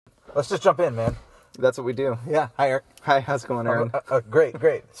let's just jump in, man. That's what we do. Yeah. Hi, Eric. Hi, how's it going, Aaron?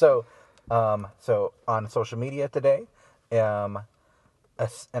 Great. So on social media today, an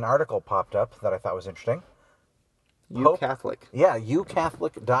article popped up that I thought was interesting. Catholic. Yeah,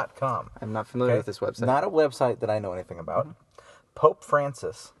 youcatholic.com. I'm not familiar with this website. Not a website that I know anything about. Mm-hmm. Pope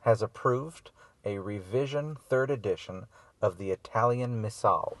Francis has approved a revision 3rd edition of the Italian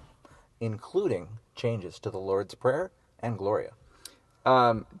Missal, including changes to the Lord's Prayer and Gloria.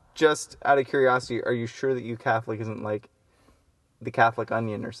 Just out of curiosity, are you sure that Catholic isn't like the Catholic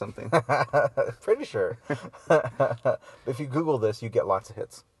Onion or something? Pretty sure. If you Google this, you get lots of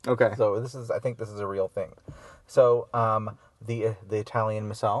hits. Okay. So I think this is a real thing. So the Italian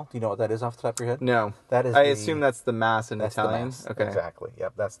Missal, do you know what that is off the top of your head? No. That is. I assume that's the Mass in Italian. The Mass. Okay. Exactly.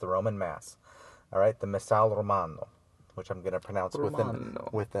 Yep. That's the Roman Mass. All right. The Missal Romano, which I'm going to pronounce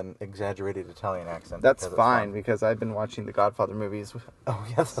with an exaggerated Italian accent. That's fine because I've been watching the Godfather movies. Oh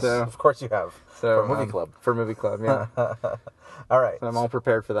yes, so, of course you have. So, for Movie Club. For Movie Club, yeah. All right. So I'm all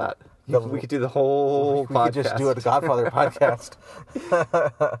prepared for that. We could do the whole podcast. We could just do a Godfather podcast.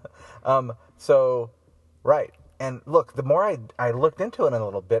 Right. And look, the more I looked into it a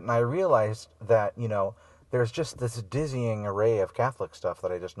little bit, and I realized that, there's just this dizzying array of Catholic stuff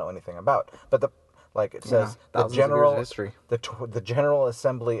that I just know anything about. But it says, the General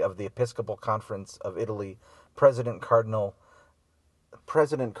Assembly of the Episcopal Conference of Italy, President Cardinal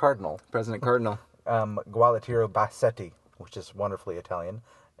Gualtiero Bassetti, which is wonderfully Italian,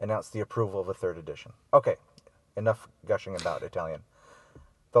 announced the approval of a 3rd edition. Okay, enough gushing about Italian.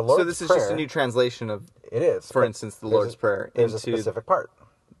 The Lord's So this is Prayer, just a new translation of, it is, for instance, the Lord's Prayer there's into a specific part.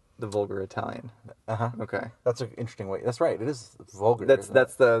 The vulgar Italian. Uh-huh. Okay. That's an interesting way. That's right. It is vulgar. That's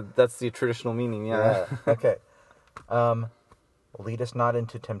the traditional meaning, yeah. Okay. Lead us not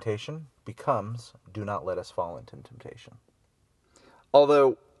into temptation becomes do not let us fall into temptation.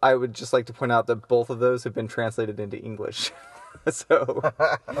 Although I would just like to point out that both of those have been translated into English. So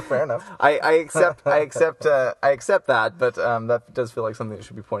fair enough. I accept that, but that does feel like something that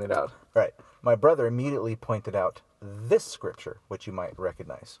should be pointed out. Right. My brother immediately pointed out this scripture, which you might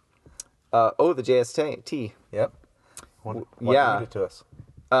recognize. The JST. Yep. Read it to us.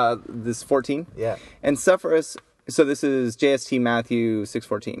 This 14. Yeah. And suffer us. So this is JST Matthew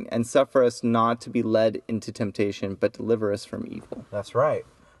 6:14. And suffer us not to be led into temptation, but deliver us from evil. That's right.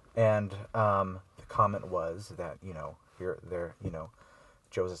 And the comment was that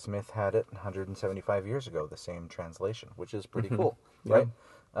Joseph Smith had it 175 years ago, the same translation, which is pretty cool, right?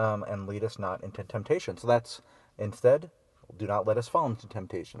 And lead us not into temptation. So that's instead, do not let us fall into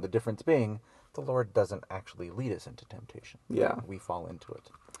temptation. The difference being, the Lord doesn't actually lead us into temptation. Yeah. We fall into it.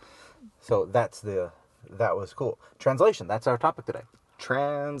 So that was cool. Translation, that's our topic today.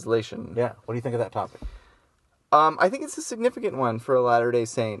 Translation. Yeah. What do you think of that topic? I think it's a significant one for a Latter-day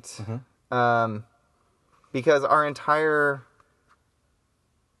Saint. Mm-hmm. Because our entire,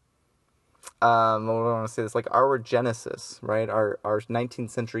 I don't want to say this, like our Genesis, right? Our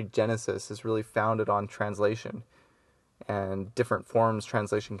 19th century Genesis is really founded on translation and different forms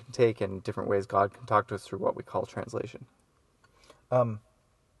translation can take and different ways God can talk to us through what we call translation. We're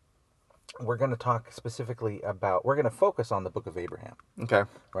going to talk specifically we're going to focus on the Book of Abraham. Okay.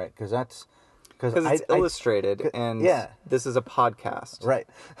 Right, because it's illustrated, and this is a podcast. Right.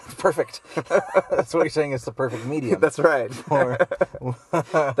 Perfect. That's what you're saying is the perfect medium. That's right.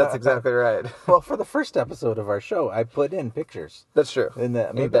 That's exactly right. Well, for the first episode of our show, I put in pictures. That's true.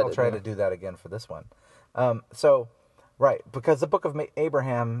 Maybe I'll try to do that again for this one. Because the Book of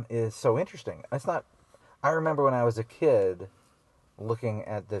Abraham is so interesting. I remember when I was a kid looking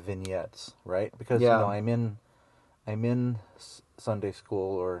at the vignettes, right? Because, I'm in Sunday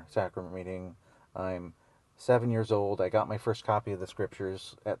school or sacrament meeting. I'm 7 years old. I got my first copy of the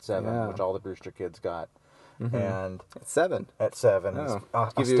scriptures at 7, which all the Brewster kids got. Mm-hmm. And at 7? At 7.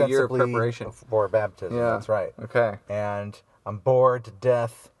 Give you a year of preparation. For baptism, that's right. Okay. And I'm bored to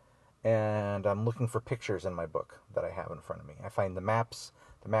death, and I'm looking for pictures in my book that I have in front of me. I find the maps.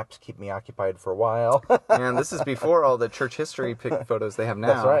 The maps keep me occupied for a while. And this is before all the church history photos they have now.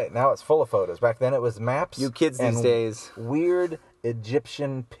 That's right. Now it's full of photos. Back then it was maps. You kids these days. Weird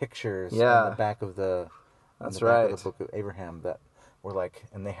Egyptian pictures on the back of the of the Book of Abraham that were like,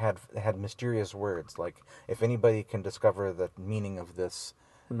 and they had mysterious words like, if anybody can discover the meaning of this,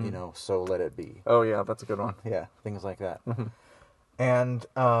 so let it be. Oh yeah, that's a good one. Yeah, things like that. Mm-hmm. And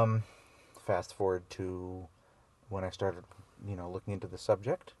fast forward to when I started looking into the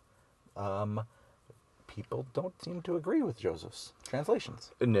subject, people don't seem to agree with Joseph's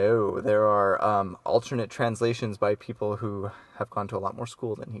translations. No, there are alternate translations by people who have gone to a lot more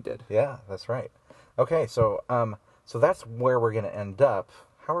school than he did. Yeah, that's right. Okay, so that's where we're going to end up.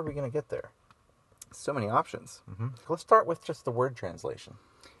 how are we going to get there? So many options. Mm-hmm. Let's start with just the word translation.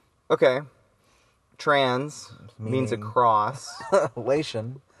 Okay. Trans means across.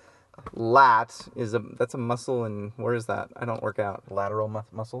 Lation. Lat that's a muscle, and where is that? I don't work out. Lateral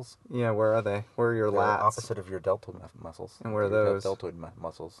muscles. Yeah, where are they? Where are your They're lats? opposite of your deltoid muscles. And where are those? Deltoid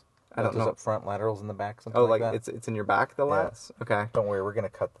muscles. I don't know. Up front, laterals in the back, something like that. It's in your back, the lats? Yeah. Okay. Don't worry, we're going to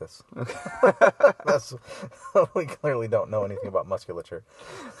cut this. Okay. We clearly don't know anything about musculature.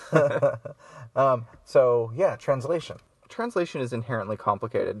 So, yeah, translation. Translation is inherently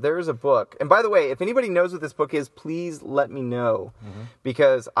complicated. There is a book, and by the way, if anybody knows what this book is, please let me know,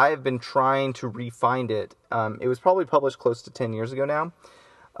 because I have been trying to re-find it. It was probably published close to 10 years ago now.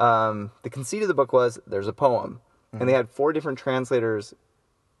 The conceit of the book was there's a poem, and they had 4 different translators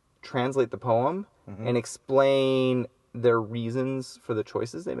translate the poem and explain their reasons for the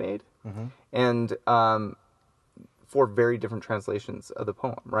choices they made, and 4 very different translations of the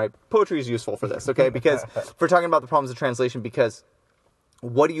poem, right? Poetry is useful for this, okay? Because if we're talking about the problems of translation, because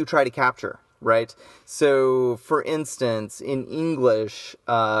what do you try to capture, right? So, for instance, in English,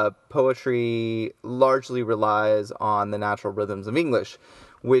 poetry largely relies on the natural rhythms of English,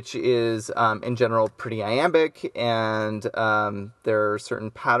 which is, in general, pretty iambic, and there are certain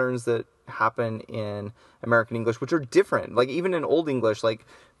patterns that happen in American English, which are different. Like, even in Old English, like,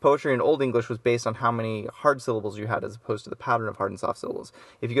 poetry in Old English was based on how many hard syllables you had as opposed to the pattern of hard and soft syllables.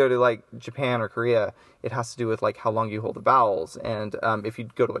 If you go to, like, Japan or Korea, it has to do with, like, how long you hold the vowels. And if you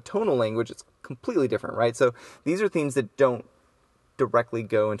go to a tonal language, it's completely different, right? So these are things that don't directly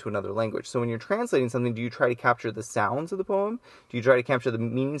go into another language. So when you're translating something, do you try to capture the sounds of the poem? Do you try to capture the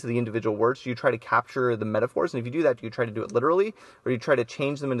meanings of the individual words? Do you try to capture the metaphors? And if you do that, do you try to do it literally? Or do you try to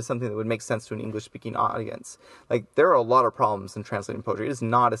change them into something that would make sense to an English-speaking audience? Like, there are a lot of problems in translating poetry. It is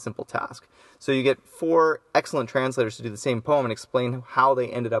not a simple task. So you get 4 excellent translators to do the same poem and explain how they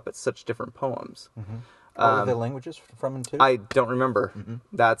ended up at such different poems. What are the languages from and to? I don't remember.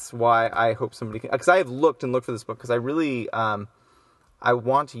 That's why I hope somebody can... Because I have looked and looked for this book, because I really... I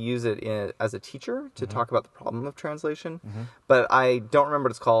want to use it as a teacher to talk about the problem of translation, but I don't remember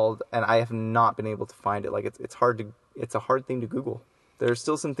what it's called, and I have not been able to find it. Like, it's a hard thing to Google. There's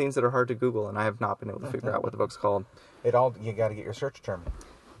still some things that are hard to Google, and I have not been able to figure out what the book's called. You got to get your search term.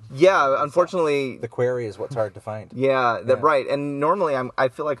 Yeah, unfortunately, the query is what's hard to find. Yeah, right. And normally I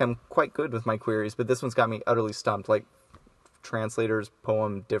feel like I'm quite good with my queries, but this one's got me utterly stumped. Like, translators,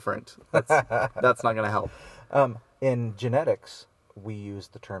 poem, different. That's not going to help. In genetics, we use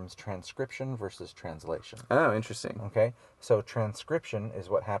the terms transcription versus translation. Oh, interesting. Okay, so transcription is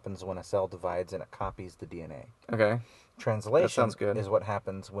what happens when a cell divides and it copies the DNA. Okay. Translation that sounds good. Is what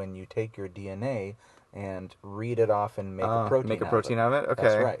happens when you take your DNA and read it off and make a protein out of it? Okay.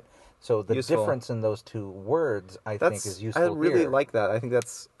 That's right. So the difference in those 2 words, I think, is useful. I really here. like that. I think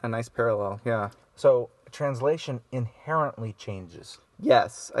that's a nice parallel. Yeah. So translation inherently changes.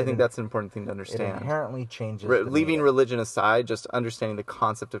 Yes, I think that's an important thing to understand. It inherently changes. Leaving religion aside, just understanding the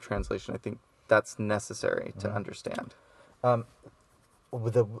concept of translation, I think that's necessary to understand. I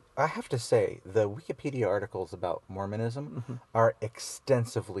have to say, the Wikipedia articles about Mormonism are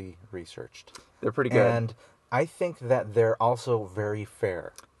extensively researched. They're pretty good. And I think that they're also very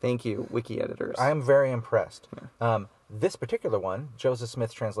fair. Thank you, wiki editors. I am very impressed. Yeah. This particular one, Joseph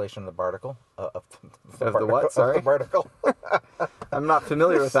Smith's translation of the Barticle. Of the what? Sorry? Of the Barticle. I'm not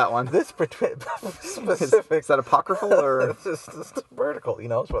familiar with that one. This specific... Is that apocryphal, or...? It's just a Barticle. You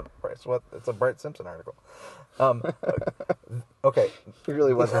know, it's a Bart Simpson article. Okay. He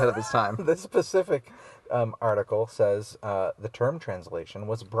really was ahead of his time. This specific article says the term translation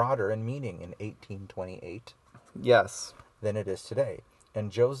was broader in meaning in 1828 yes. than it is today. And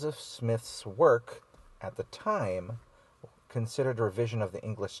Joseph Smith's work at the time considered a revision of the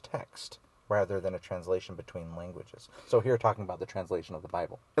English text rather than a translation between languages. So here talking about the translation of the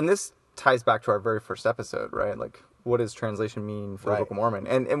Bible. And this ties back to our very first episode, right? Like, what does translation mean for the Book of Mormon?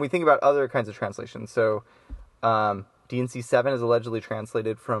 And we think about other kinds of translations. So D&C 7 is allegedly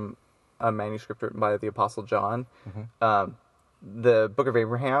translated from a manuscript written by the Apostle John. The Book of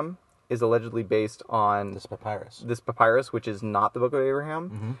Abraham is allegedly based on this papyrus, which is not the Book of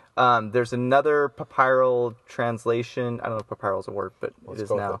Abraham. There's another papyral translation. I don't know if papyral is a word, but it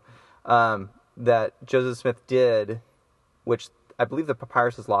is now. That Joseph Smith did, which I believe the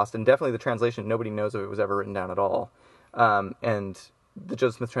papyrus is lost, and definitely the translation, nobody knows if it was ever written down at all. And the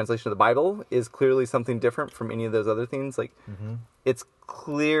Joseph Smith translation of the Bible is clearly something different from any of those other things. Like, it's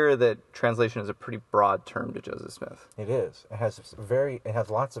clear that translation is a pretty broad term to Joseph Smith. It is. It has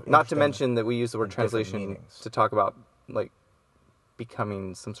lots of... Not to mention that we use the word translation to talk about, like,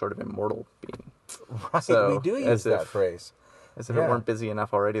 becoming some sort of immortal being. Right, so, we do use that phrase. As if it weren't busy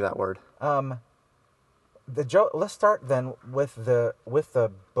enough already, that word. Let's start then with the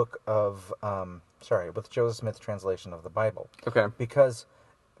book of with Joseph Smith's translation of the Bible. Okay. Because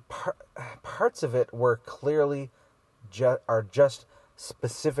parts of it were clearly are just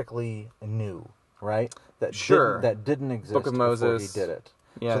specifically new, right? That didn't exist Book of Moses. before he did it.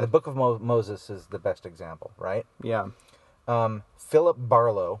 Yeah. So the Book of Moses is the best example, right? Yeah. Philip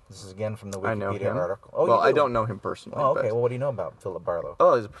Barlow. This is again from the I know Wikipedia him. article. Oh, well, you do? I don't know him personally. Oh, okay. But... Well, what do you know about Philip Barlow?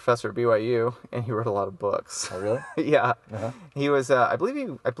 Oh, he's a professor at BYU, and he wrote a lot of books. Oh, really? Yeah. Uh-huh. He was. I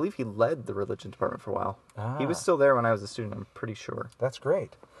believe he led the religion department for a while. He was still there when I was a student. I'm pretty sure. That's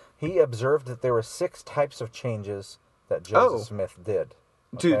great. He observed that there were 6 types of changes that Joseph Smith did.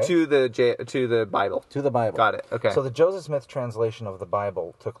 Okay? To the Bible. To the Bible. Got it. Okay. So the Joseph Smith translation of the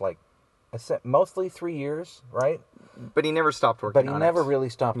Bible took mostly 3 years, right? But he never stopped working on it. But he never really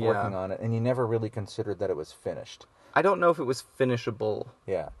stopped working on it, and he never really considered that it was finished. I don't know if it was finishable.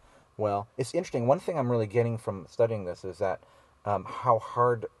 Yeah. Well, it's interesting. One thing I'm really getting from studying this is that how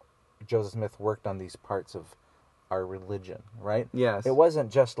hard Joseph Smith worked on these parts of our religion, right? Yes. It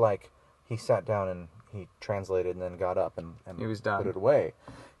wasn't just like he sat down and he translated and then got up and he was done. Put it away.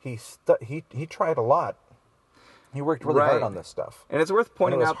 He tried a lot. He worked really hard on this stuff. And it's worth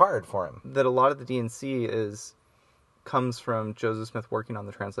pointing out it was hard for him. That a lot of the D&C comes from Joseph Smith working on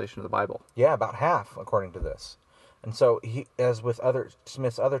the translation of the Bible. Yeah, about half, according to this. And so, as with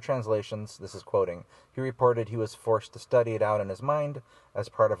Smith's other translations, this is quoting, he reported he was forced to study it out in his mind as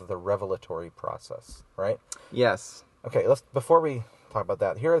part of the revelatory process, right? Yes. Okay, before we talk about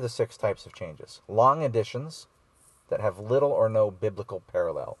that, here are the 6 types of changes. Long additions that have little or no biblical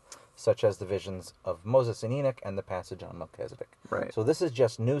parallel, such as the visions of Moses and Enoch and the passage on Melchizedek. Right. So this is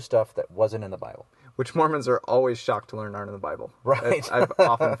just new stuff that wasn't in the Bible. Which Mormons are always shocked to learn aren't in the Bible. Right. I've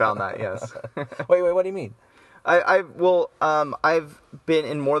often found that, yes. Wait, what do you mean? I've been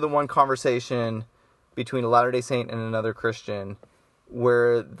in more than one conversation between a Latter-day Saint and another Christian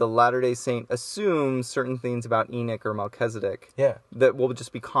where the Latter-day Saint assumes certain things about Enoch or Melchizedek that will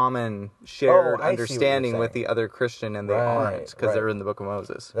just be common shared understanding with the other Christian, and they aren't because they're in the Book of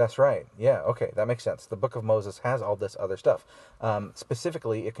Moses. That's right. Yeah, okay, that makes sense. The Book of Moses has all this other stuff.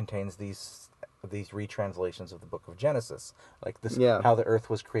 Specifically, it contains these retranslations of the Book of Genesis, like this, how the earth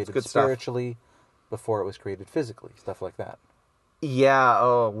was created spiritually before it was created physically, stuff like that.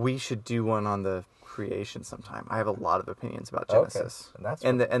 Yeah, we should do one on the creation sometime. I have a lot of opinions about Genesis. Okay.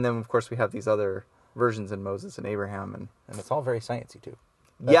 And then of course we have these other versions in Moses and Abraham and it's all very sciencey too.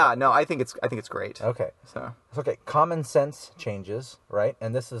 I think it's great. Okay. Okay, common sense changes, right?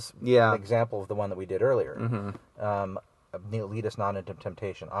 And this is an example of the one that we did earlier. Mm-hmm. Lead us not into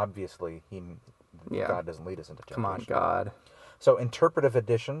temptation. Obviously, God doesn't lead us into temptation. Come on, God. So interpretive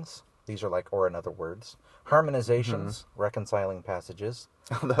additions, these are or in other words. Harmonizations, reconciling passages.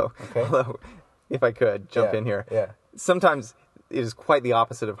 Although, if I could jump in here. Yeah. Sometimes it is quite the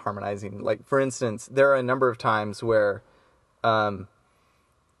opposite of harmonizing. Like, for instance, there are a number of times where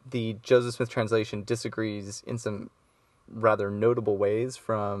the Joseph Smith translation disagrees in some rather notable ways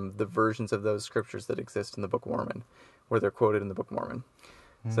from the versions of those scriptures that exist in the Book of Mormon, where they're quoted in the Book of Mormon.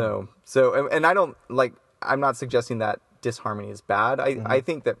 So, and I don't, I'm not suggesting that disharmony is bad. I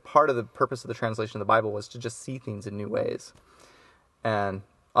think that part of the purpose of the translation of the Bible was to just see things in new ways. And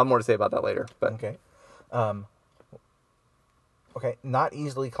I'll have more to say about that later. But okay. Okay, not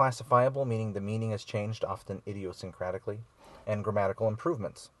easily classifiable, meaning the meaning is changed often idiosyncratically, and grammatical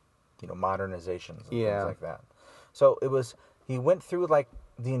improvements, modernizations and things like that. So he went through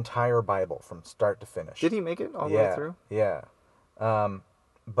the entire Bible from start to finish. Did he make it all the way through? Yeah.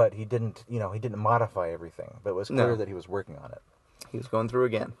 But he didn't, he didn't modify everything, but it was clear that he was working on it. He was going through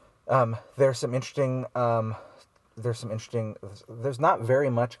again. There's not very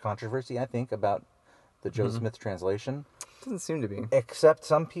much controversy, I think, about the Joseph Smith translation. Doesn't seem to be. Except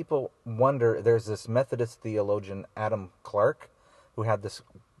some people wonder, there's this Methodist theologian, Adam Clark, who had this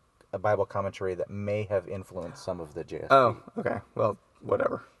Bible commentary that may have influenced some of the JSP. Oh, okay. Well,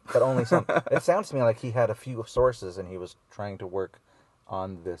 whatever. But only some. It sounds to me like he had a few sources and he was trying to work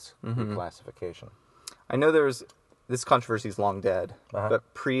on this reclassification. I know this controversy is long dead,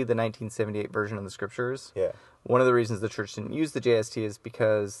 but pre the 1978 version of the scriptures, one of the reasons the church didn't use the JST is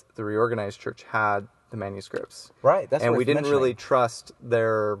because the reorganized church had the manuscripts. Right, that's and we didn't mentioning. really trust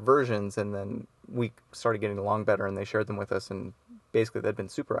their versions, and then we started getting along better, and they shared them with us, and basically they'd been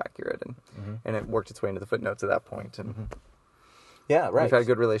super accurate, and it worked its way into the footnotes at that point. And yeah, right. We've had a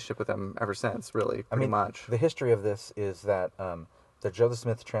good relationship with them ever since, really, pretty much. The history of this is that the Joseph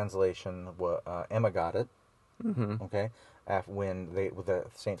Smith translation, Emma got it, okay, when the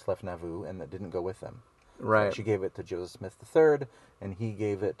saints left Nauvoo, and that didn't go with them. Right. She gave it to Joseph Smith III, and he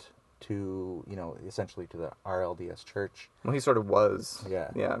gave it to, essentially to the RLDS Church. Well, he sort of was.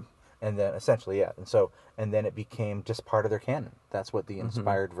 Yeah. Yeah. And then essentially, yeah. And then it became just part of their canon. That's what the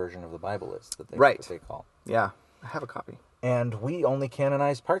inspired version of the Bible is that they call. Yeah. I have a copy. And we only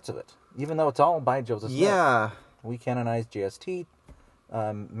canonize parts of it, even though it's all by Joseph Smith. Yeah. We canonize JST,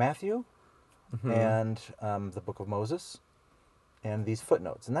 Matthew, and the Book of Moses, and these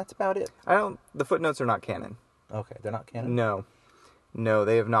footnotes, and that's about it. The footnotes are not canon. Okay, they're not canon? No,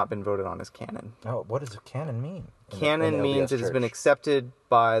 they have not been voted on as canon. Oh, what does canon mean? Canon means it has been accepted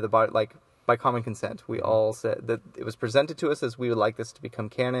by the body, like by common consent. We all said that it was presented to us as we would like this to become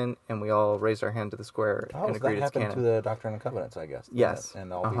canon, and we all raised our hand to the square and agreed it's canon. That happened to the Doctrine and Covenants, I guess. Yes.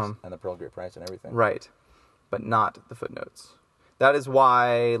 And all these, and the Pearl of Great Price and everything. Right, but not the footnotes. That is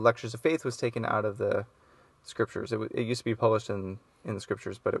why Lectures of Faith was taken out of the Scriptures. It used to be published in the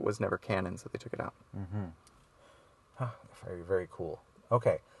Scriptures, but it was never canon, so they took it out. Very, very cool.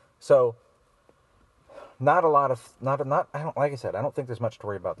 Okay, so not like I said, I don't think there's much to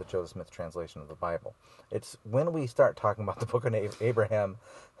worry about the Joseph Smith translation of the Bible. It's when we start talking about the Book of Abraham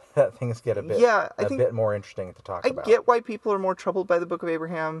that things get a bit more interesting to talk about. I get why people are more troubled by the Book of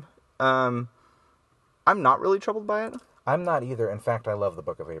Abraham. I'm not really troubled by it. I'm not either. In fact, I love the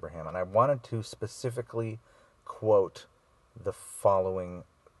Book of Abraham, and I wanted to specifically quote the following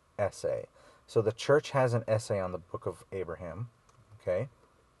essay. So the church has an essay on the Book of Abraham. Okay.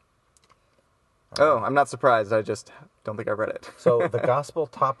 I'm not surprised. I just don't think I've read it. So the Gospel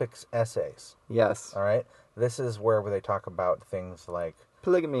Topics Essays. Yes. All right. This is where they talk about things like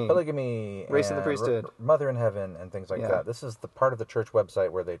polygamy, race in the priesthood, mother in heaven, and things like that. This is the part of the church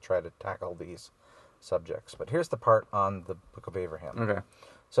website where they try to tackle these subjects. But here's the part on the Book of Abraham. Okay.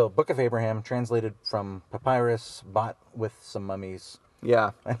 So Book of Abraham, translated from papyrus, bought with some mummies.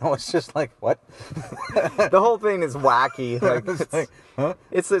 Yeah. I know, it's just like, what? The whole thing is wacky.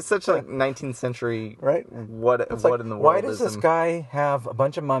 It's such a 19th century, right? What in the world why does this guy have a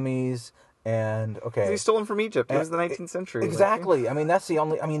bunch of mummies and, okay. He stole them from Egypt. It was the 19th century. Exactly. I mean, that's the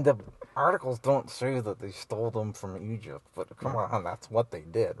only, the articles don't say that they stole them from Egypt, but come on, that's what they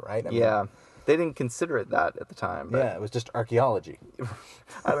did, right? They didn't consider it that at the time. But yeah, it was just archaeology.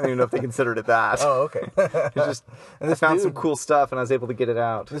 I don't even know if they considered it that. Oh, okay. I found some cool stuff, and I was able to get it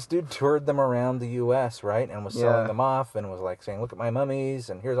out. This dude toured them around the U.S., right, and was selling them off, and was like saying, "Look at my mummies,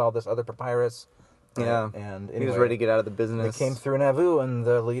 and here's all this other papyrus." Yeah, and anyway, he was ready to get out of the business. They came through Nauvoo, and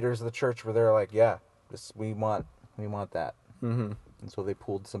the leaders of the church were there, like, "Yeah, we want that." Mm-hmm. And so they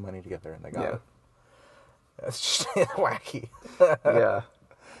pulled some money together, and they got it. That's just wacky. Yeah.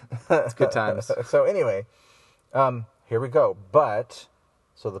 It's good times. So anyway, here we go.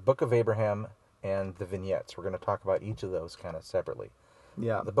 So the Book of Abraham and the vignettes, we're going to talk about each of those kind of separately.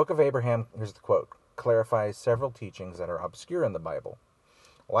 Yeah. The Book of Abraham, here's the quote, clarifies several teachings that are obscure in the Bible.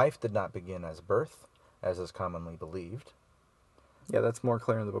 Life did not begin as birth, as is commonly believed. Yeah, that's more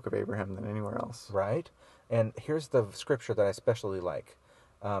clear in the Book of Abraham than anywhere else. Right. And here's the scripture that I especially like.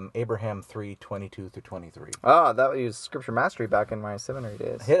 Abraham 3:22-23. Ah, that was scripture mastery back in my seminary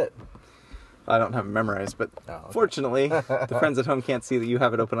days. Hit it. I don't have it memorized, but fortunately, the friends at home can't see that you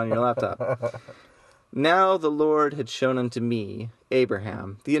have it open on your laptop. Now the Lord had shown unto me,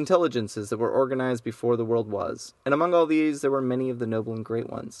 Abraham, the intelligences that were organized before the world was, and among all these there were many of the noble and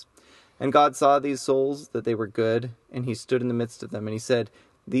great ones. And God saw these souls, that they were good, and he stood in the midst of them, and he said,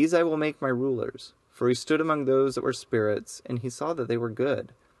 These I will make my rulers. For he stood among those that were spirits, and he saw that they were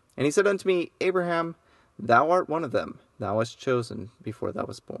good. And he said unto me, Abraham, thou art one of them. Thou wast chosen before thou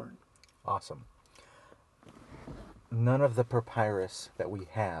wast born. Awesome. None of the papyrus that we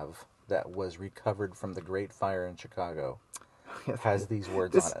have that was recovered from the Great Fire in Chicago has these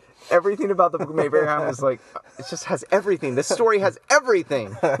words on it. Everything about the Book of Abraham is like, it just has everything. This story has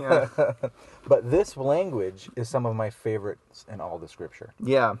everything. Yeah. But this language is some of my favorites in all the scripture.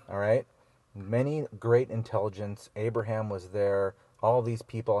 Yeah. All right? Many great intelligence. Abraham was there. All these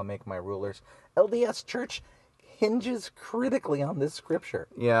people I make my rulers. LDS Church hinges critically on this scripture.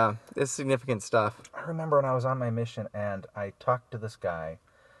 Yeah, it's significant stuff. I remember when I was on my mission and I talked to this guy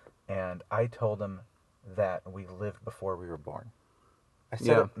and I told him that we lived before we were born. I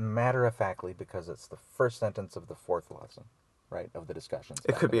said it matter-of-factly because it's the first sentence of the fourth lesson, right, of the discussions.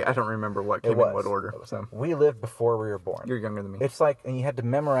 It could be. I don't remember what came in what order. So. We lived before we were born. You're younger than me. It's like, and you had to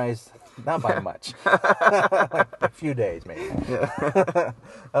memorize, not by much, like a few days maybe. Yeah.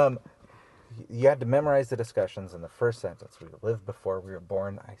 You had to memorize the discussions in the first sentence. We lived before we were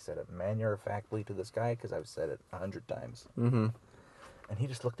born. I said it matter-of-factly to this guy because I've said it 100 times. Mm-hmm. And he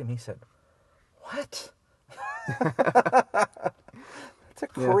just looked at me and said, what? It's a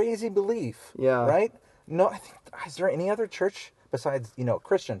crazy belief. Yeah. Right? No, I think, is there any other church besides,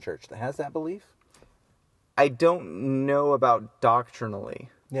 Christian church that has that belief? I don't know about doctrinally.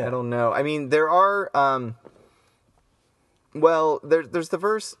 Yeah. I don't know. I mean, there are, there's the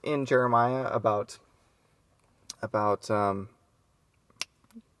verse in Jeremiah about, the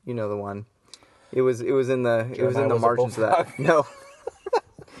one. It was in the margins of that. No.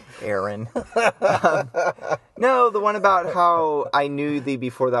 Aaron. No, the one about how I knew thee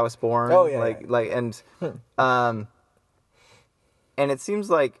before thou was born. Oh, yeah. And it seems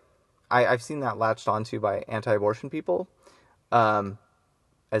like I've seen that latched onto by anti-abortion people,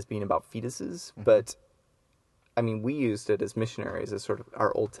 as being about fetuses. Mm-hmm. But I mean, we used it as missionaries as sort of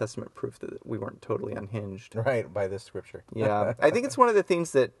our Old Testament proof that we weren't totally unhinged. Right, by this scripture. Yeah. I think it's one of the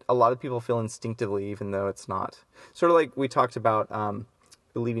things that a lot of people feel instinctively, even though it's not. Sort of like we talked about,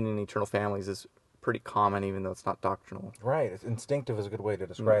 believing in eternal families is pretty common, even though it's not doctrinal. Right. Instinctive is a good way to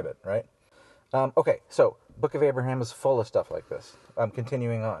describe it, right? Okay, so Book of Abraham is full of stuff like this.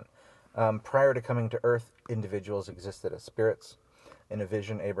 Continuing on. Prior to coming to earth, individuals existed as spirits. In a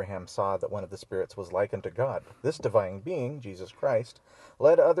vision, Abraham saw that one of the spirits was like unto God. This divine being, Jesus Christ,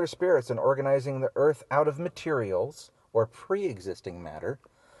 led other spirits in organizing the earth out of materials, or pre-existing matter,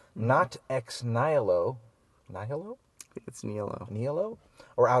 not ex nihilo. Nihilo? It's nihilo. Nihilo?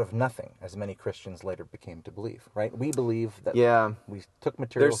 Or out of nothing, as many Christians later became to believe, right? We believe that we took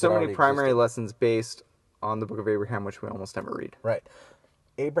materials. There's so many primary lessons based on the Book of Abraham, which we almost never read. Right.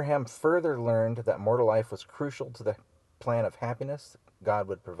 Abraham further learned that mortal life was crucial to the plan of happiness God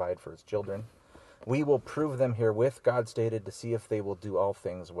would provide for his children. We will prove them herewith, God stated, to see if they will do all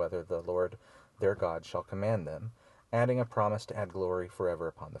things, whether the Lord their God shall command them, adding a promise to add glory forever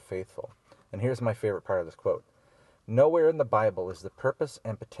upon the faithful. And here's my favorite part of this quote. Nowhere in the Bible is the purpose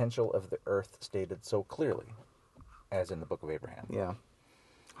and potential of the earth stated so clearly as in the Book of Abraham. Yeah.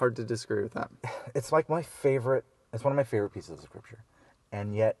 Hard to disagree with that. It's like it's one of my favorite pieces of scripture.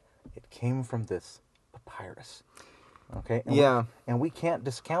 And yet it came from this papyrus. Okay? And we can't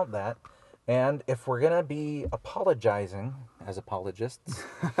discount that. And if we're going to be apologizing as apologists,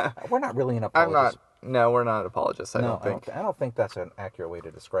 we're not really an apologist. We're not apologists, I don't think. I don't think that's an accurate way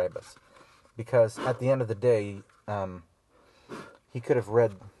to describe us. Because at the end of the day, he could have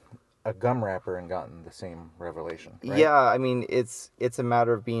read a gum wrapper and gotten the same revelation, right? Yeah, I mean, it's a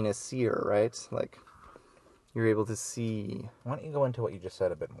matter of being a seer, right? Like, you're able to see. Why don't you go into what you just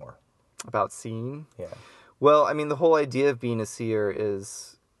said a bit more? About seeing? Yeah. Well, I mean, the whole idea of being a seer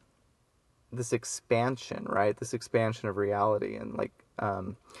is this expansion, right? This expansion of reality. And, like,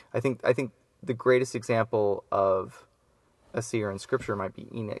 I think the greatest example of a seer in Scripture might be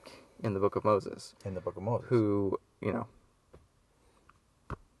Enoch in the Book of Moses. Who,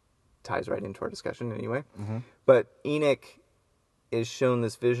 ties right into our discussion anyway. Mm-hmm. But Enoch is shown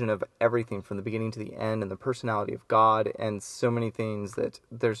this vision of everything from the beginning to the end and the personality of God and so many things that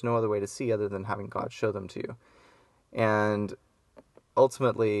there's no other way to see other than having God show them to you. And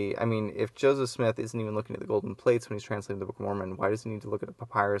ultimately, I mean, if Joseph Smith isn't even looking at the golden plates when he's translating the Book of Mormon, why does he need to look at a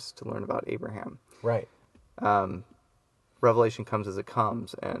papyrus to learn about Abraham? Right. Revelation comes as it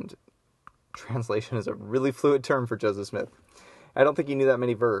comes, and translation is a really fluid term for Joseph Smith. I don't think he knew that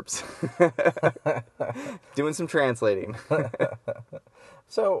many verbs. Doing some translating.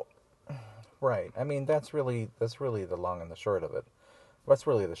 So, right. I mean, that's really the long and the short of it. What's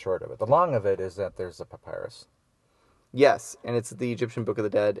really the short of it? The long of it is that there's a papyrus. Yes, and it's the Egyptian Book of the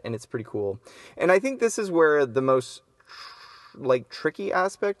Dead, and it's pretty cool. And I think this is where the most tricky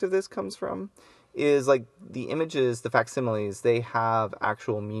aspect of this comes from, is like the images, the facsimiles, they have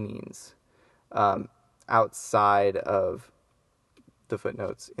actual meanings outside of the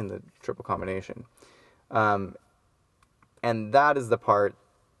footnotes in the triple combination. And that is the part,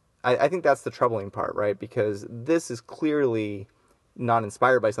 I think that's the troubling part, right? Because this is clearly not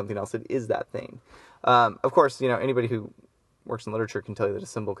inspired by something else. It is that thing. Of course, anybody who works in literature can tell you that a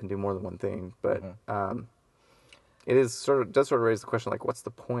symbol can do more than one thing, but it is does sort of raise the question, like, what's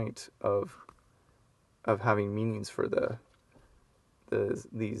the point of having meanings for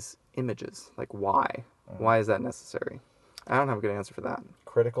these images? Like, why? Why is that necessary? I don't have a good answer for that.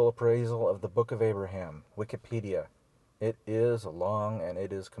 Critical appraisal of the Book of Abraham, Wikipedia. It is long and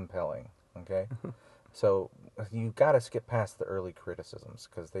it is compelling. Okay, so you got to skip past the early criticisms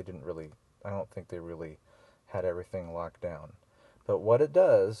because they didn't really. I don't think they really had everything locked down. But what it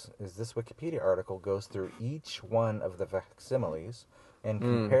does is this Wikipedia article goes through each one of the facsimiles and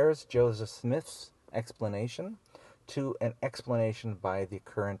compares Joseph Smith's explanation to an explanation by the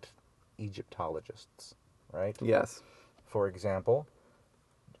current Egyptologists, right? Yes. For example,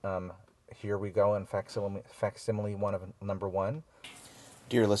 here we go in facsimile number 1.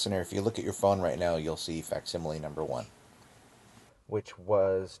 Dear listener, if you look at your phone right now, you'll see facsimile number 1. Which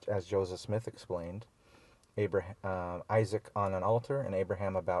was, as Joseph Smith explained, Isaac on an altar and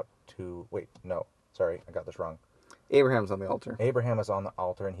Abraham about to... Wait, no. Sorry, I got this wrong. Abraham's on the altar. Abraham is on the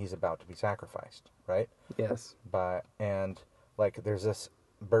altar and he's about to be sacrificed, right? Yes. And there's this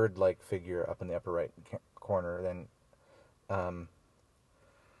bird-like figure up in the upper right corner. Then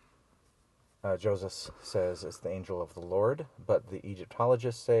Joseph says it's the angel of the Lord, but the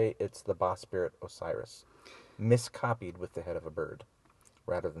Egyptologists say it's the boss spirit Osiris, miscopied with the head of a bird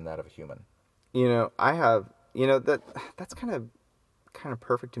rather than that of a human. That's kind of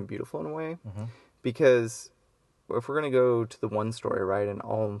perfect and beautiful in a way, because if we're going to go to the one story, right, and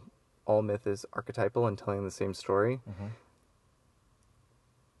all myth is archetypal and telling the same story,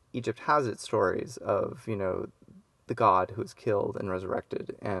 Egypt has its stories of, the God who is killed and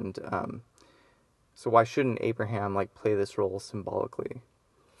resurrected, and so why shouldn't Abraham play this role symbolically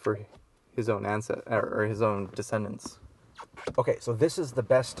for his own or his own descendants? Okay, so this is the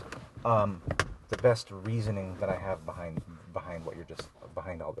best reasoning that I have behind what you're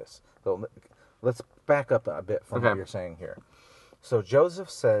behind all this. So let's back up a bit from what you're saying here. So Joseph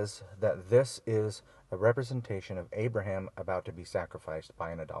says that this is a representation of Abraham about to be sacrificed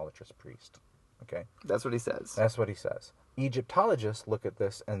by an idolatrous priest. Okay? That's what he says. That's what he says. Egyptologists look at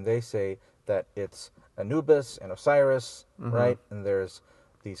this and they say that it's Anubis and Osiris, right? And there's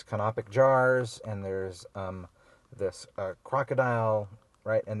these canopic jars, and there's this crocodile,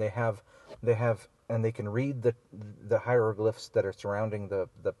 right? And they can read the hieroglyphs that are surrounding the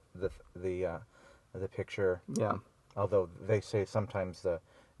picture. Yeah. Although they say sometimes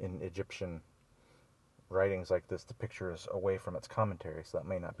in Egyptian writings like this, the picture is away from its commentary, so that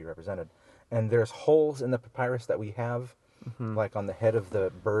may not be represented. And there's holes in the papyrus that we have, like on the head of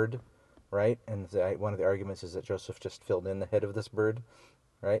the bird, right? And one of the arguments is that Joseph just filled in the head of this bird,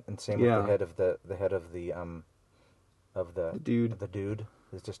 right? And same with the head of the dude. The dude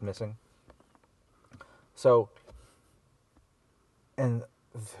is just missing. So, and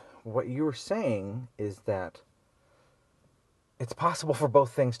what you were saying is that it's possible for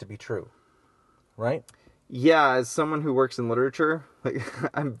both things to be true, right? Yeah, as someone who works in literature,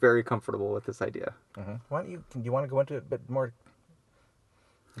 I'm very comfortable with this idea. Why don't you? Do you want to go into it a bit more?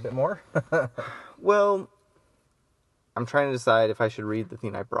 Well, I'm trying to decide if I should read the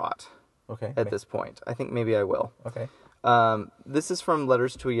thing I brought. Okay. At this point, I think maybe I will. Okay. This is from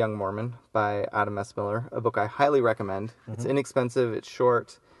Letters to a Young Mormon by Adam S. Miller, a book I highly recommend. It's inexpensive, it's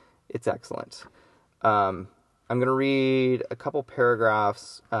short, it's excellent. I'm going to read a couple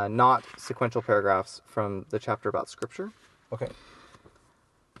paragraphs, not sequential paragraphs, from the chapter about Scripture. Okay.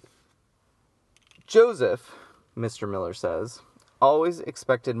 Joseph, Mr. Miller says, always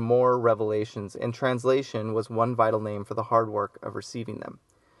expected more revelations, and translation was one vital name for the hard work of receiving them.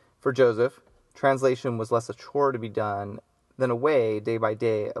 For Joseph, translation was less a chore to be done than a way, day by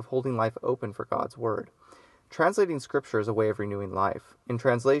day, of holding life open for God's Word. Translating Scripture is a way of renewing life. In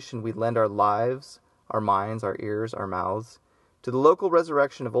translation, we lend our lives, our minds, our ears, our mouths, to the local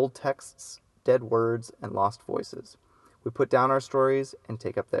resurrection of old texts, dead words, and lost voices. We put down our stories and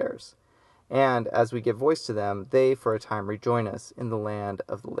take up theirs. And as we give voice to them, they, for a time, rejoin us in the land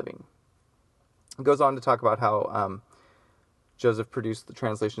of the living. It goes on to talk about how Joseph produced the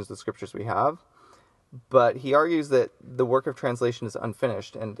translations of the Scriptures we have, but he argues that the work of translation is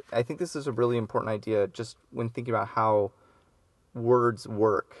unfinished, and I think this is a really important idea just when thinking about how words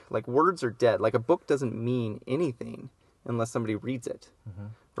work. Words are dead. A book doesn't mean anything unless somebody reads it,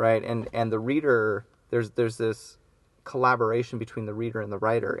 right? And the reader, there's this collaboration between the reader and the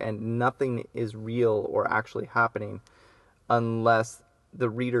writer, and nothing is real or actually happening unless the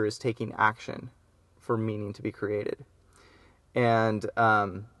reader is taking action for meaning to be created. And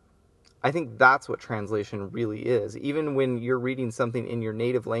I think that's what translation really is. Even when you're reading something in your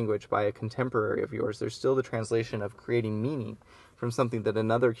native language by a contemporary of yours, there's still the translation of creating meaning from something that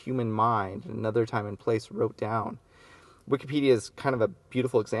another human mind, another time and place wrote down. Wikipedia is kind of a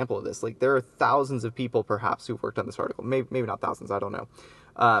beautiful example of this. There are thousands of people, perhaps, who've worked on this article. Maybe not thousands, I don't know.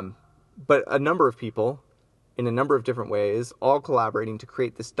 But a number of people, in a number of different ways, all collaborating to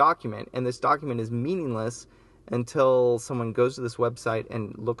create this document. And this document is meaningless until someone goes to this website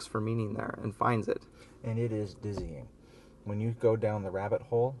and looks for meaning there and finds it. And it is dizzying. When you go down the rabbit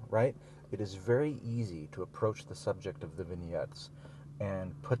hole, right, it is very easy to approach the subject of the vignettes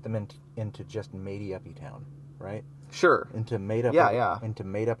and put them into just made-uppy town, right? Sure. Into made-up into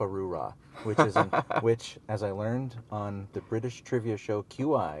made-up Arura, which, as I learned on the British trivia show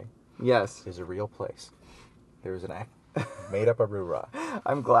QI, yes, is a real place. There is Made up a roo-rah.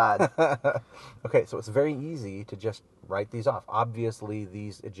 I'm glad. Okay, so it's very easy to just write these off. Obviously,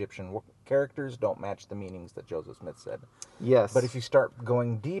 these Egyptian characters don't match the meanings that Joseph Smith said. Yes. But if you start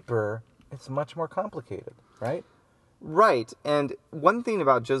going deeper, it's much more complicated, right? Right. And one thing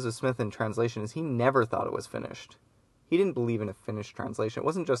about Joseph Smith in translation is he never thought it was finished. He didn't believe in a finished translation. It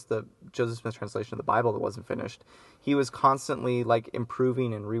wasn't just the Joseph Smith translation of the Bible that wasn't finished. He was constantly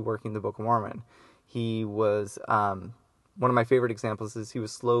improving and reworking the Book of Mormon. He was one of my favorite examples is he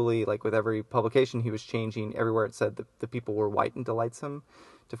was slowly, with every publication, he was changing everywhere it said that the people were white and delightsome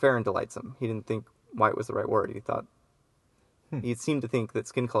to fair and delightsome. He didn't think white was the right word. He thought he seemed to think that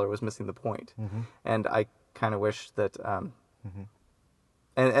skin color was missing the point. Mm-hmm. And I kind of wish that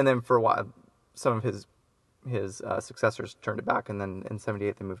and then for a while some of his successors turned it back, and then in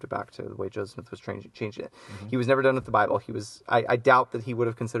 78 they moved it back to the way Joseph Smith was changed it. Mm-hmm. He was never done with the Bible. He was I doubt that he would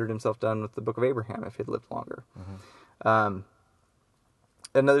have considered himself done with the Book of Abraham if he'd lived longer. Mm-hmm.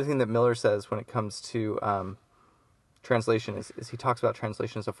 Another thing that Miller says when it comes to translation is he talks about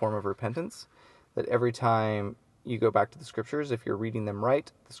translation as a form of repentance, that every time you go back to the scriptures, if you're reading them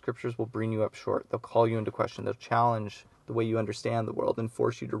right, the scriptures will bring you up short. They'll call you into question. They'll challenge the way you understand the world and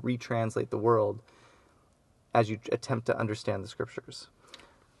force you to retranslate the world as you attempt to understand the scriptures.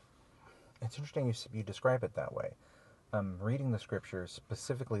 It's interesting you describe it that way. Reading the scriptures,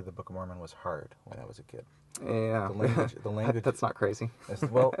 specifically the Book of Mormon, was hard when I was a kid. Yeah. The language. That's not crazy.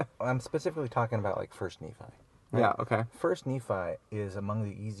 Well, I'm specifically talking about First Nephi. Right? Yeah, okay. First Nephi is among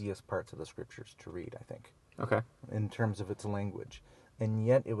the easiest parts of the scriptures to read, I think. Okay. In terms of its language. And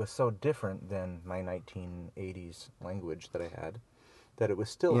yet it was so different than my 1980s language that I had that it was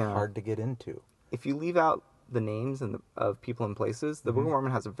still hard to get into. If you leave out the names of people and places, the Book of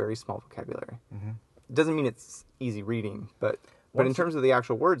Mormon has a very small vocabulary. Mm-hmm. It doesn't mean it's easy reading, but in terms of the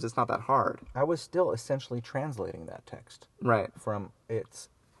actual words, it's not that hard. I was still essentially translating that text. Right. From its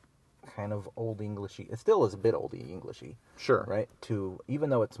kind of Old Englishy. It still is a bit Old Englishy. Sure. Right? To, even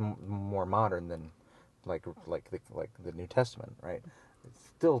though it's more modern than like the New Testament, right? It's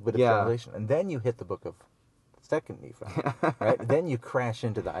still a bit of translation. And then you hit the book of Second Nephi, right? Then you crash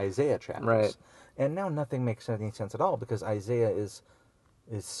into the Isaiah chapters. Right. And now nothing makes any sense at all because Isaiah is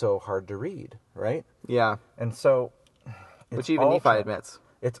so hard to read, right? Yeah. And so... Which even Nephi admits.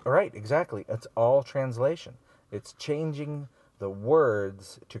 It's right, exactly. It's all translation. It's changing the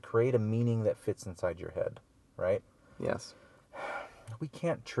words to create a meaning that fits inside your head, right? Yes. We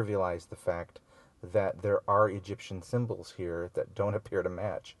can't trivialize the fact that there are Egyptian symbols here that don't appear to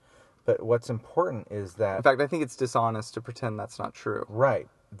match. But what's important is that... In fact, I think it's dishonest to pretend that's not true. Right.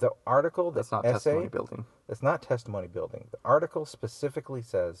 The article... That's not testimony building. It's not testimony building. The article specifically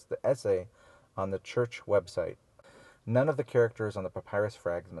says, the essay on the church website, none of the characters on the papyrus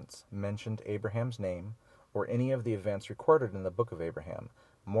fragments mentioned Abraham's name or any of the events recorded in the Book of Abraham.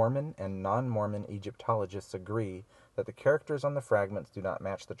 Mormon and non-Mormon Egyptologists agree that the characters on the fragments do not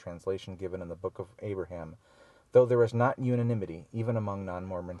match the translation given in the Book of Abraham, though there is not unanimity, even among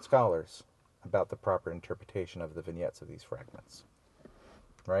non-Mormon scholars, about the proper interpretation of the vignettes of these fragments.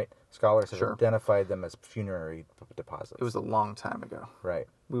 Right? Scholars have identified them as funerary deposits. It was a long time ago. Right.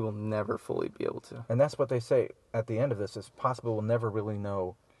 We will never fully be able to. And that's what they say at the end of this. It's possible we'll never really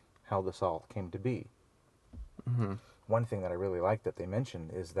know how this all came to be. Mm-hmm. One thing that I really like that they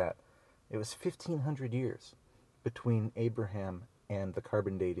mentioned is that it was 1,500 years between Abraham and the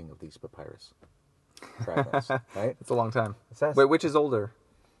carbon dating of these papyrus fragments. Right? It's a long time. Wait, which is older?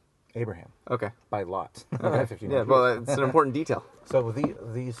 Abraham. Okay. By lot. Okay. Yeah, well, it's an important detail. So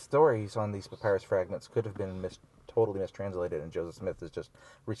these stories on these papyrus fragments could have been totally mistranslated, and Joseph Smith is just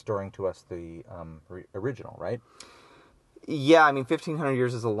restoring to us the original, right? Yeah, I mean, 1,500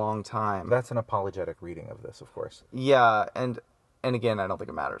 years is a long time. That's an apologetic reading of this, of course. Yeah, and again, I don't think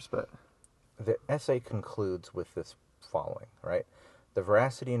it matters, but... The essay concludes with this following, right? The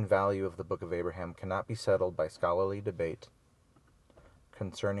veracity and value of the Book of Abraham cannot be settled by scholarly debate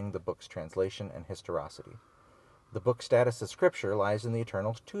concerning the book's translation and historicity. The book's status as scripture lies in the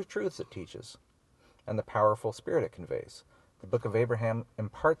eternal two truths it teaches and the powerful spirit it conveys. The Book of Abraham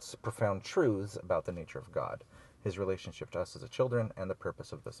imparts profound truths about the nature of God, his relationship to us as children, and the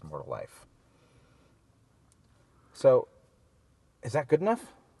purpose of this mortal life. So, is that good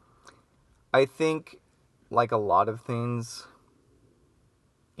enough? I think, like a lot of things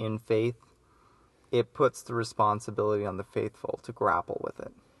in faith, it puts the responsibility on the faithful to grapple with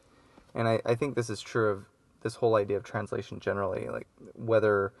it. And I think this is true of this whole idea of translation generally. Like,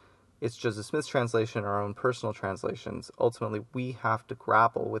 whether it's Joseph Smith's translation or our own personal translations, ultimately we have to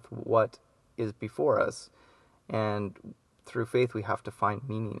grapple with what is before us. And through faith, we have to find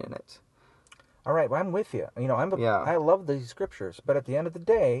meaning in it. all right, well, I'm with you. I love these scriptures, but at the end of the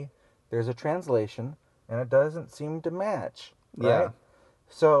day, there's a translation, and it doesn't seem to match. Right? Yeah.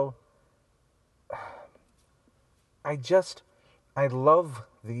 So, I love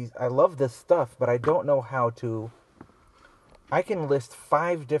this stuff, but I don't know how to. I can list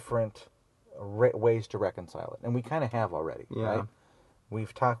 5 different ways to reconcile it, and we kind of have already. Yeah. Right?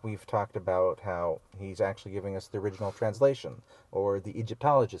 We've talked about how he's actually giving us the original translation, or the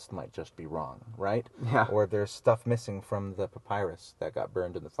Egyptologist might just be wrong, right? Yeah. Or there's stuff missing from the papyrus that got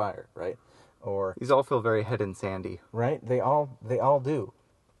burned in the fire, right? Or these all feel very head and sandy, right? They all do.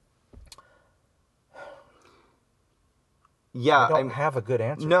 Yeah, I don't have a good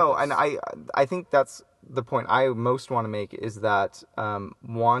answer. No, for this. and I think that's the point I most want to make is that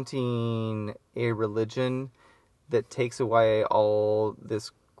wanting a religion that takes away all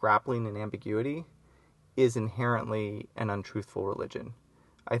this grappling and ambiguity is inherently an untruthful religion.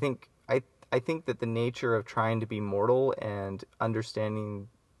 I think that the nature of trying to be mortal and understanding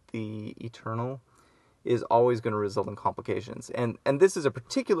the eternal is always going to result in complications. And this is a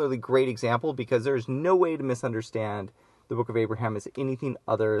particularly great example because there's no way to misunderstand the Book of Abraham as anything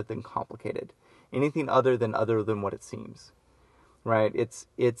other than complicated, anything other than what it seems, right? It's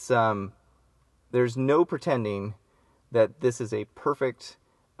there's no pretending that this is a perfect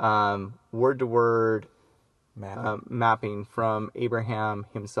word-to-word mapping from Abraham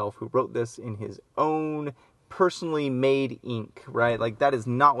himself, who wrote this in his own personally made ink, right? Like, that is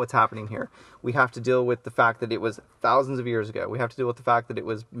not what's happening here. We have to deal with the fact that it was thousands of years ago. We have to deal with the fact that it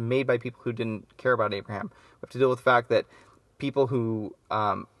was made by people who didn't care about Abraham. We have to deal with the fact that people who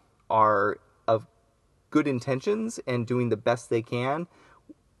are of good intentions and doing the best they can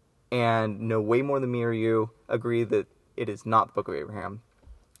and know way more than me or you agree that it is not the Book of Abraham.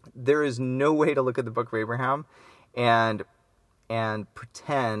 There is no way to look at the Book of Abraham and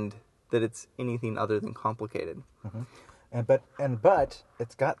pretend that it's anything other than complicated. Mm-hmm. But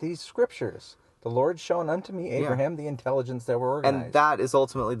it's got these scriptures. The Lord shown unto me, Abraham, the intelligence that were organized. And that is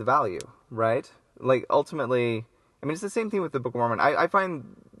ultimately the value, right? Like, ultimately, I mean, it's the same thing with the Book of Mormon. I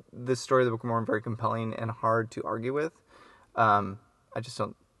find the story of the Book of Mormon very compelling and hard to argue with. I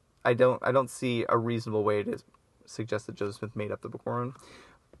don't see a reasonable way to suggest that Joseph Smith made up the Book of Mormon.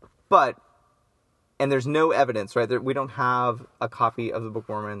 And there's no evidence, right? We don't have a copy of the Book of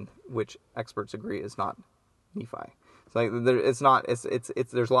Mormon, which experts agree is not Nephi. So there's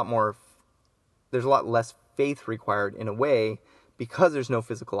a lot less faith required in a way because there's no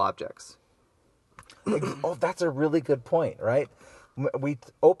physical objects. Oh, that's a really good point, right? We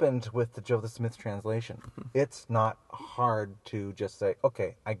opened with the Joseph Smith translation. Mm-hmm. It's not hard to just say,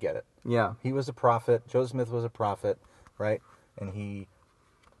 okay, I get it. Yeah. He was a prophet. Joseph Smith was a prophet, right? And he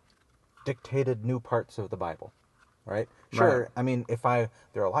dictated new parts of the Bible, right? Sure. Right. I mean,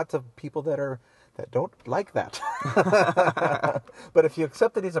 there are lots of people that don't like that. But if you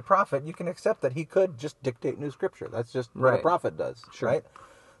accept that he's a prophet, you can accept that he could just dictate new scripture. That's just what a prophet does, sure. Right?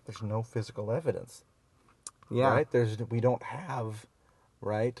 There's no physical evidence. Yeah. Right? We don't have,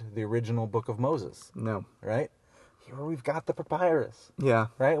 right, the original Book of Moses. No. Right? Here we've got the papyrus. Yeah.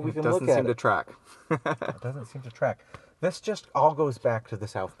 Right? We can look at it. Doesn't seem to track. It doesn't seem to track. This just all goes back to the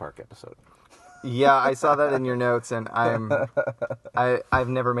South Park episode. Yeah, I saw that in your notes, and I've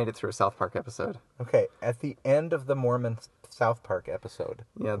never made it through a South Park episode. Okay, at the end of the Mormon South Park episode.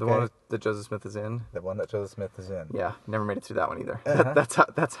 Yeah, the one that Joseph Smith is in. The one that Joseph Smith is in. Yeah, never made it through that one either.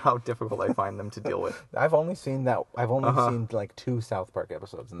 That's how difficult I find them to deal with. I've only seen seen like 2 South Park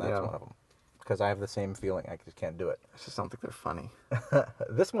episodes, and that's one of them. Because I have the same feeling. I just can't do it. I just don't think they're funny.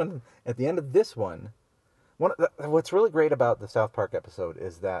 This one, at the end of this one, what's really great about the South Park episode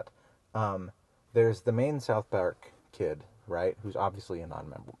is that there's the main South Park kid, right, who's obviously a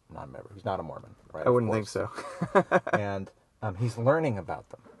non-member. He's not a Mormon, right? I wouldn't think so. And he's learning about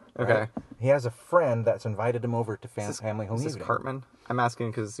them. Right? Okay. He has a friend that's invited him over to family home evening. Is this Cartman? I'm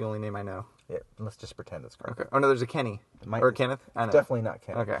asking because it's the only name I know. Yeah, let's just pretend it's Cartman. Okay. Oh, no, there's a Kenny. Or Kenneth? I know. Definitely not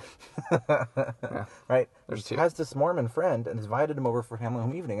Kenny. Okay. Yeah. Right? There's 2. He has this Mormon friend and invited him over for family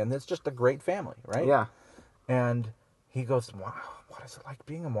home evening, and it's just a great family, right? Yeah. And he goes, wow, what is it like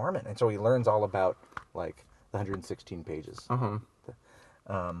being a Mormon? And so he learns all about, like, the 116 pages.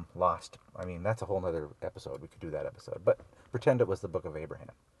 Lost. I mean, that's a whole other episode. We could do that episode. But pretend it was the Book of Abraham.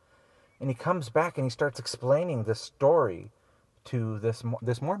 And he comes back and he starts explaining this story to this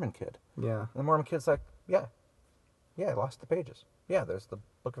Mormon kid. Yeah. And the Mormon kid's like, yeah, I lost the pages. Yeah, there's the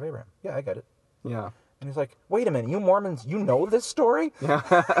Book of Abraham. Yeah, I got it. Yeah. And he's like, wait a minute, you Mormons, you know this story? Yeah.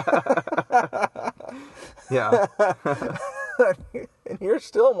 Yeah. And you're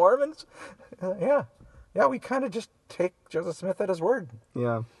still Mormons? Yeah. Yeah, we kind of just take Joseph Smith at his word.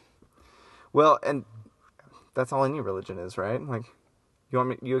 Yeah. Well, and that's all any religion is, right? Like,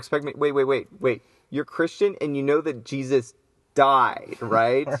 you expect me, wait. You're Christian and you know that Jesus died,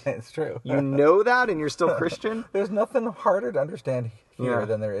 right? Right, it's true. You know that and you're still Christian? There's nothing harder to understand here Yeah.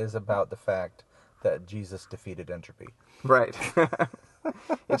 than there is about the fact that Jesus defeated entropy. Right.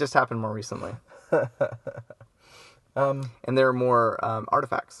 It just happened more recently. And there are more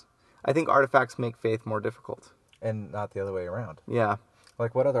artifacts. I think artifacts make faith more difficult. And not the other way around. Yeah.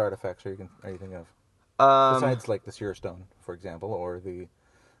 Like, what other artifacts are you thinking of? Besides, like, the seer stone, for example, or the...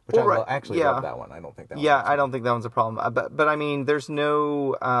 Which I love that one. I don't think that one. Yeah, I don't think that one's a problem. But I mean, there's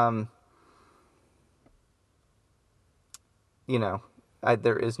no...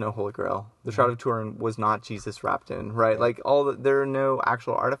 there is no Holy Grail. The Shroud of Turin was not Jesus wrapped in, right? Like, there are no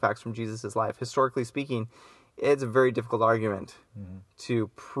actual artifacts from Jesus' life. Historically speaking, it's a very difficult argument to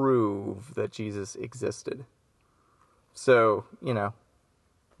prove that Jesus existed. So,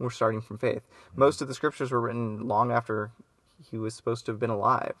 we're starting from faith. Most of the scriptures were written long after he was supposed to have been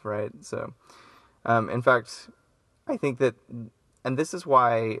alive, right? So, in fact, I think that, and this is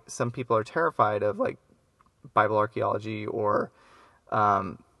why some people are terrified of, like, Bible archaeology or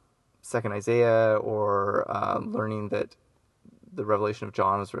Second Isaiah or learning that the Revelation of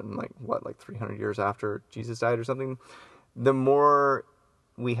John was written, like 300 years after Jesus died or something. The more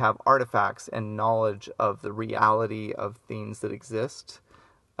we have artifacts and knowledge of the reality of things that exist,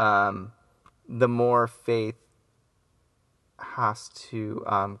 the more faith has to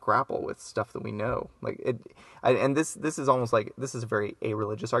grapple with stuff that we know. And this is almost like, this is a very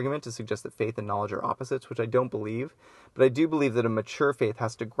a-religious argument to suggest that faith and knowledge are opposites, which I don't believe. But I do believe that a mature faith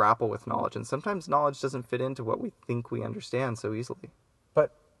has to grapple with knowledge, and sometimes knowledge doesn't fit into what we think we understand so easily.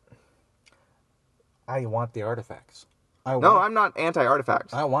 But I want the artifacts. I'm not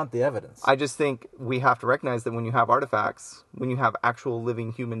anti-artifacts. I want the evidence. I just think we have to recognize that when you have artifacts, when you have actual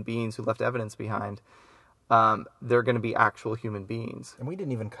living human beings who left evidence behind, they're going to be actual human beings. And we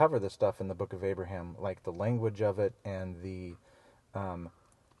didn't even cover this stuff in the Book of Abraham, like the language of it and the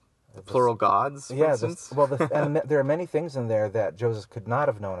plural gods, for instance. And there are many things in there that Joseph could not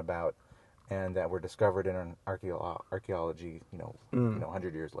have known about, and that were discovered in an archaeology,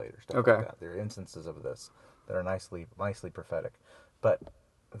 100 years later, stuff like that. There are instances of this that are nicely prophetic. But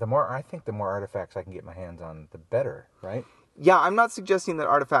the more artifacts I can get my hands on, the better, right? Yeah, I'm not suggesting that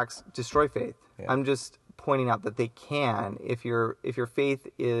artifacts destroy faith. Yeah. I'm just pointing out that they can if your faith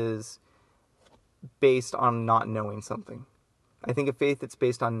is based on not knowing something. I think a faith that's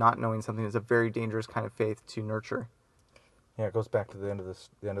based on not knowing something is a very dangerous kind of faith to nurture. Yeah, it goes back to the end of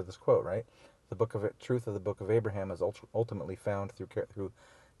this quote, right? The truth of the Book of Abraham is ultimately found through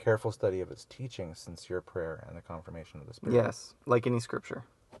careful study of its teachings, sincere prayer, and the confirmation of the Spirit. Yes, like any scripture.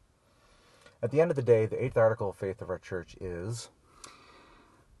 At the end of the day, the 8th article of faith of our church is...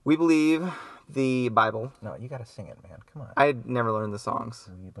 We believe the Bible. No, you got to sing it, man. Come on. I never learned the songs.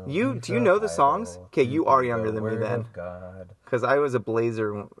 Do you know the songs? Okay, you are younger than me then. Because I was a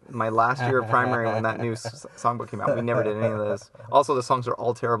blazer my last year of primary when that new songbook came out. We never did any of those. Also, the songs are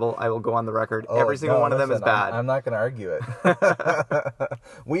all terrible. I will go on the record. Every single one of them is bad. I'm not going to argue it.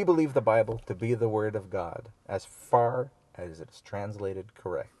 We believe the Bible to be the Word of God as far as it's translated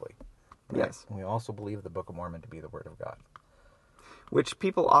correctly. Right? Yes. And we also believe the Book of Mormon to be the Word of God. Which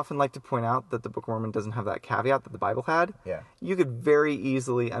people often like to point out that the Book of Mormon doesn't have that caveat that the Bible had. Yeah. You could very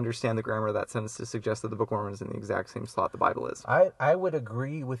easily understand the grammar of that sentence to suggest that the Book of Mormon is in the exact same slot the Bible is. I would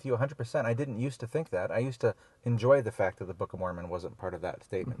agree with you 100%. I didn't used to think that. I used to enjoy the fact that the Book of Mormon wasn't part of that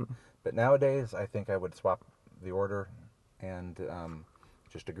statement. Mm-hmm. But nowadays, I think I would swap the order and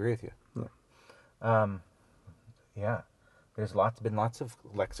just agree with you. Yeah. Yeah. There's been lots of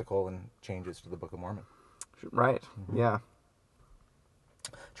lexical and changes to the Book of Mormon. Right. Mm-hmm. Yeah.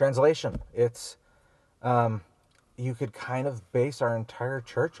 Translation. It's, you could kind of base our entire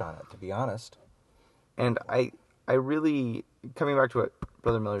church on it, to be honest. And I really, coming back to what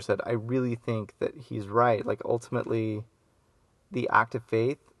Brother Miller said, I really think that he's right. Like, ultimately, the act of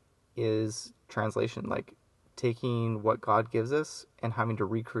faith is translation, like taking what God gives us and having to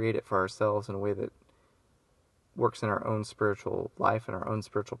recreate it for ourselves in a way that works in our own spiritual life and our own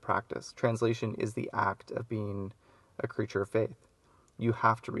spiritual practice. Translation is the act of being a creature of faith. You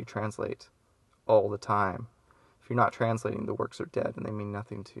have to retranslate all the time. If you're not translating, the works are dead and they mean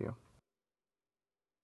nothing to you.